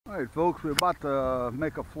Alright folks, we're about to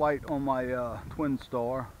make a flight on my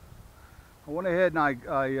TwinStar. I went ahead and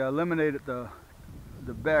I eliminated the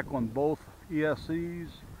back on both ESCs,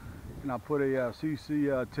 and I put a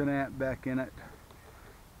CC 10 amp back in it,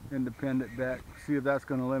 independent back. See if that's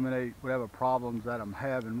going to eliminate whatever problems that I'm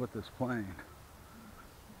having with this plane.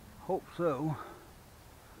 Hope so.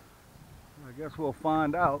 I guess we'll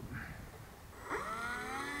find out.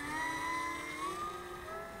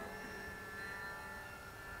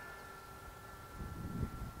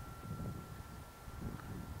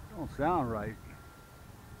 Don't sound right.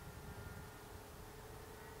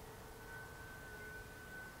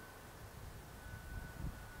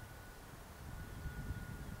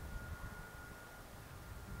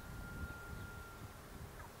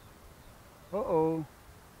 Uh-oh.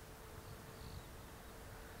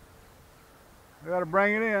 I gotta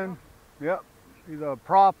bring it in. Yep, he's a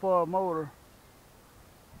prop motor.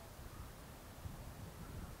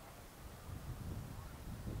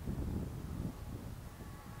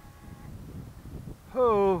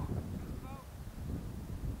 Oh.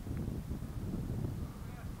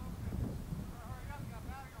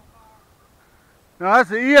 Now that's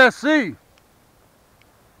the ESC.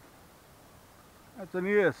 That's an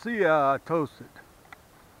ESC toasted.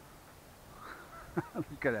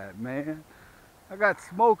 Look at that, man. I got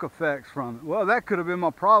smoke effects from it. Well, that could have been my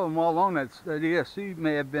problem all along. That ESC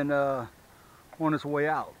may have been on its way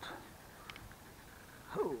out.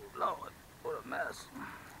 Oh, Lord, what a mess.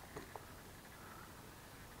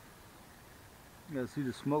 You gotta see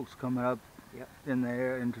the smoke's coming up in the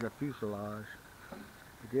air into the fuselage.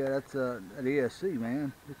 But yeah, that's an ESC,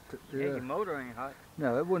 man. Yeah, your motor ain't hot.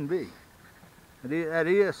 No, it wouldn't be. That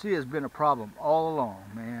ESC has been a problem all along,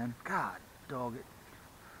 man. God dog it.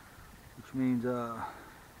 Which means I'm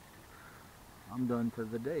done for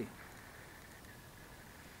the day.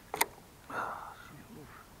 Oh,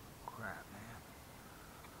 crap, man.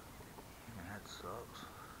 That sucks.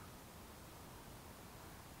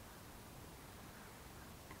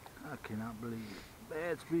 I cannot believe it.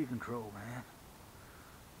 Bad speed control, man.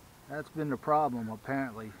 That's been the problem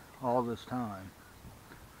apparently all this time.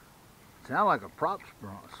 Sound like a prop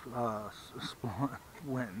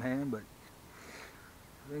went, man, but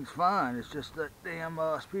everything's fine. It's just that damn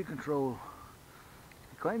speed control.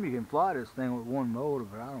 They claim you can fly this thing with one motor,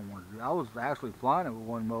 but I don't want to. I was actually flying it with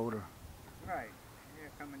one motor. Right. Yeah,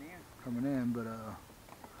 coming in. Coming in, but I'd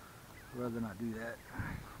rather not do that.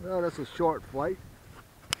 Well, that's a short flight.